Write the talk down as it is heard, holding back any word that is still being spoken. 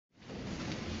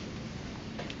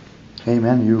Hey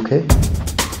man, you okay?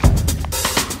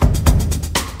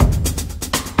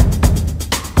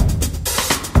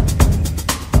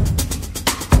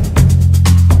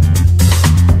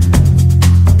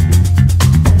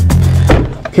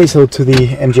 Okay, so to the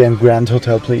MGM Grand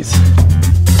Hotel, please.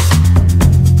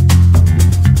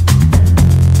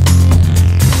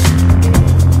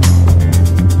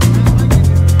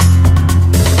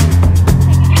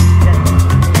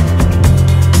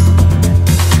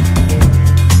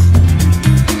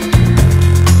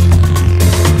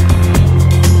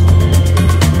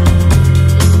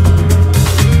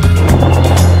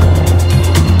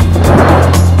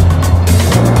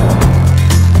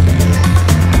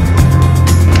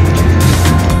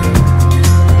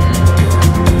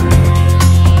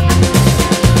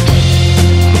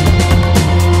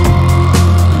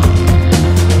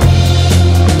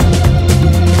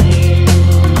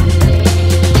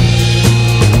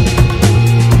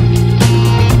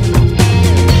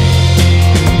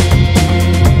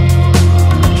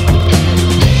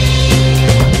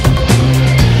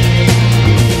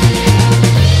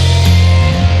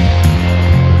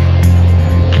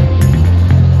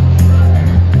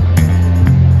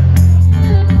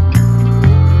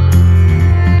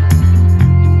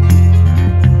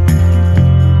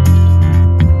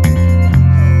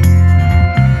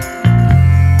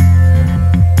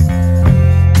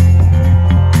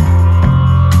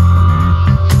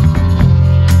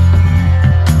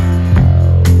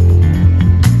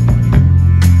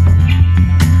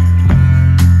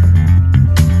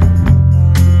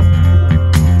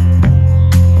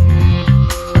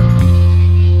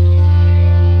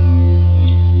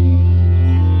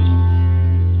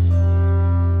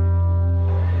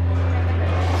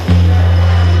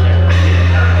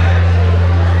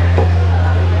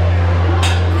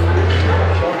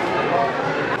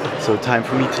 So time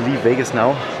for me to leave Vegas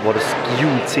now. What a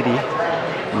skewed city.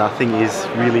 Nothing is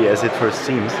really as it first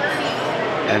seems.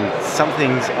 And some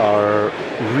things are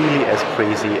really as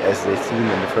crazy as they seem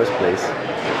in the first place.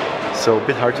 So a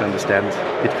bit hard to understand,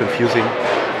 a bit confusing.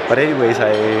 But anyways,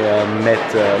 I met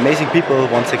amazing people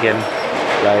once again,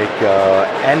 like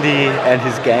Andy and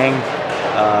his gang.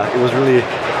 It was really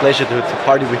a pleasure to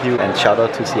party with you, and shout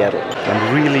out to Seattle.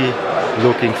 I'm really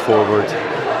looking forward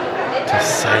to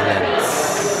silence.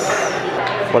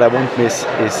 What I won't miss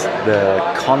is the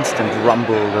constant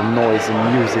rumble, the noise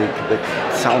and music, the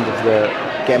sound of the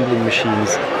gambling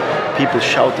machines, people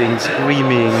shouting,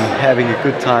 screaming, having a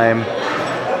good time,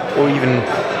 or even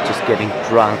just getting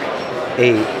drunk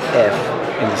AF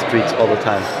in the streets all the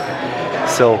time.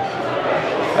 So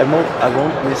I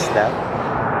won't miss that.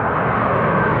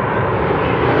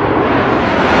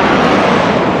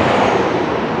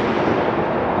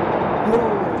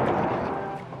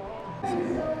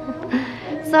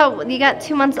 So you got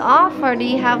 2 months off, or do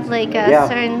you have like a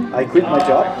certain? I quit my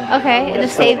job. Okay, and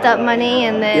just saved up money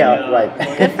and then. Yeah, right.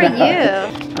 Good for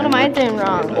you. What am I doing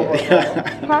wrong?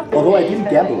 Huh? Although I didn't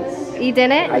gamble. You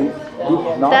didn't? I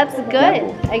did not. That's good.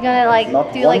 Gamble. Are you gonna like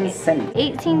Not do like 1 cent.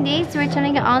 18 days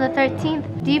returning it on the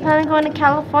 13th? Do you plan on going to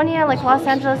California, like Los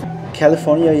Angeles?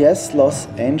 California, yes. Los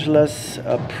Angeles,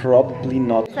 probably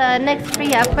not. The next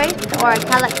free upgrade or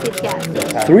Galaxy gas?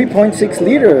 3.6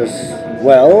 liters.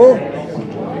 Well,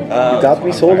 you got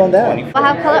me sold on that. We'll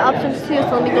have color options too,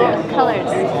 so let me go with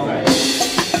colors.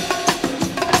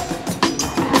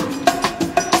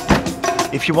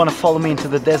 If you want to follow me into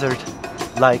the desert,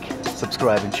 like,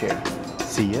 subscribe and share.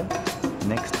 See ya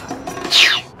next time.